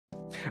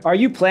Are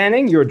you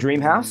planning your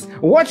dream house?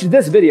 Watch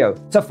this video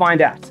to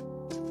find out.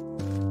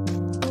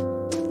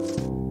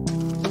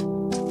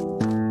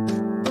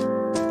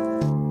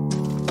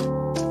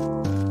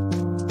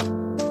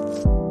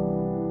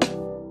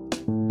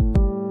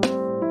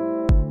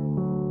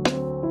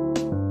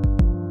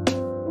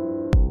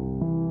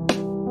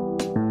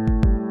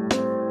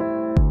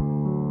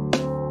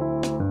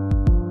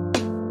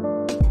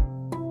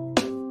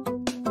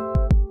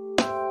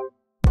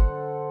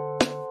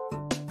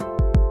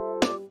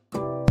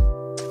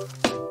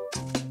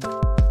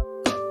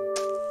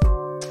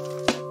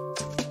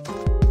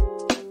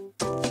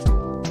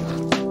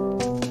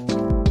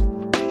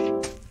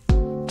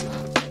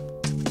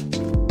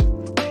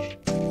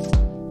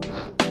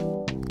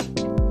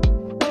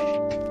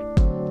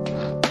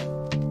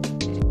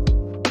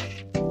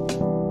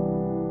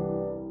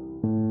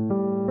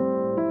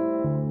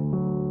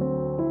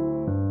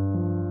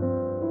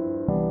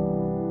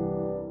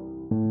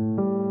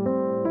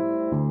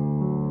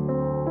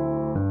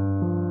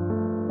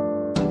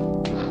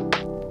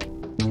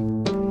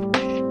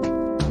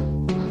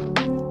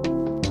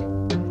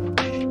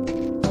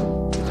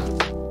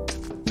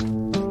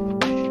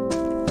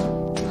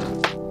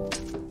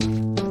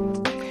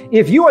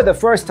 If you are the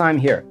first time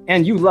here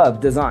and you love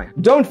design,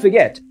 don't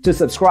forget to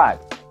subscribe.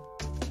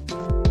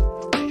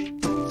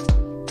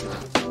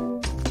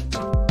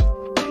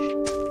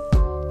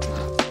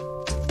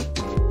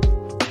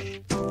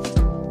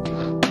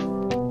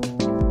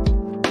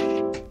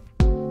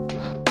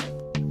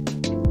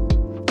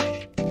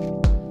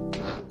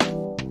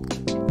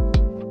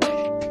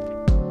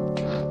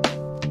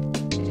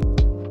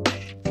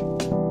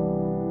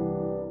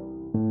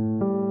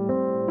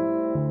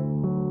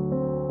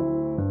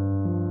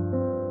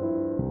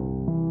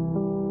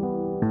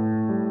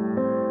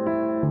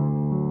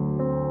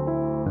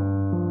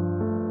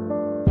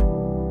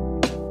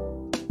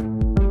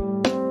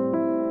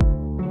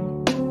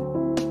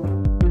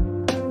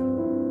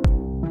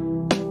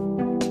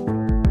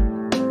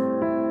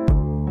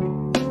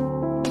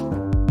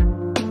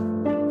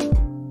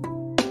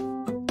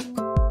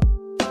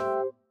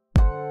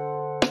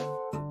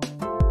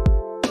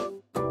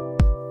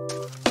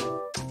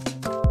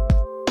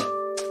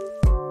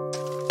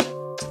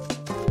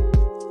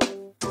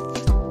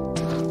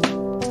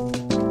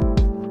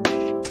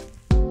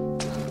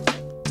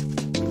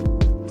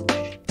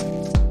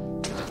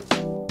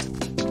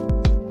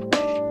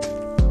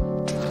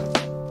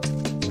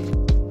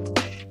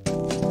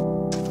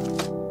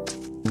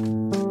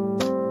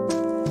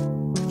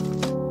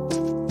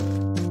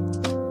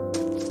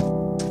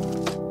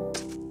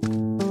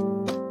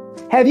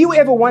 Have you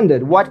ever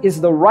wondered what is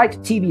the right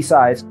TV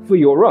size for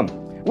your room?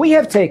 We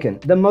have taken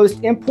the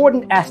most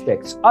important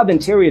aspects of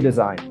interior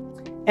design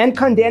and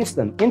condensed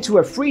them into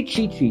a free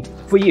cheat sheet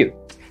for you.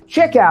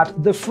 Check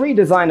out the free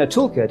designer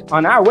toolkit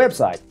on our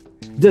website,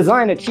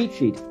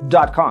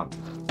 designercheatsheet.com.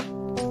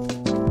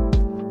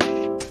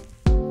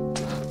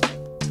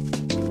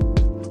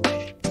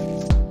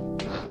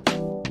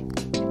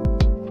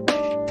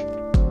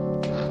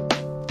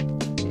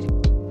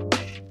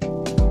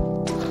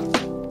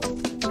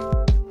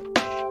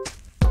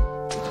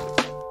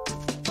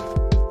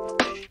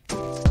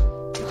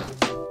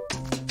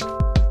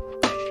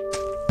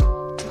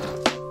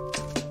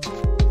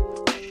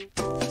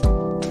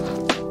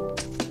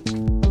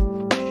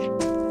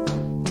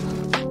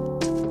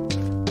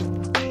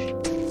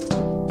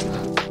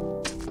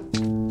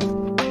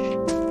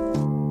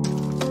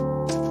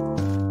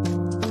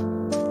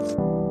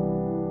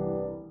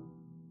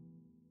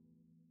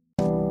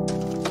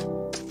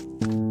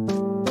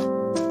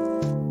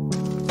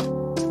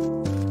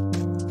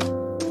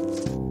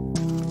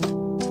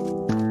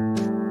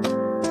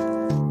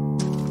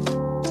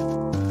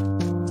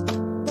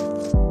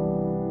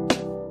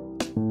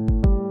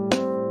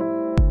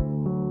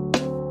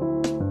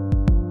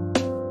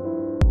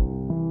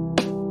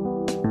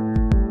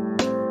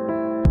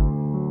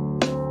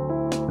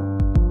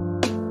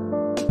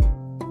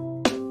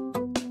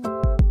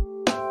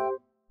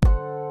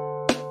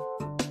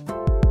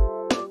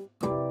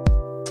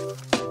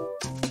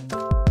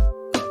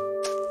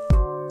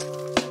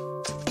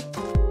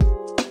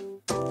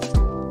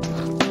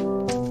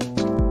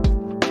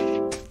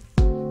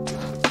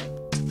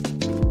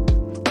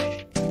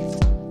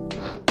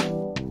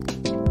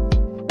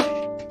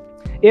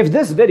 If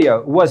this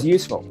video was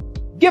useful,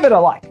 give it a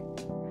like.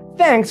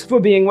 Thanks for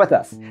being with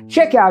us.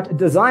 Check out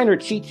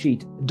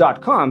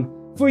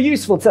designercheatsheet.com for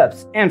useful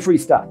tips and free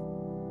stuff.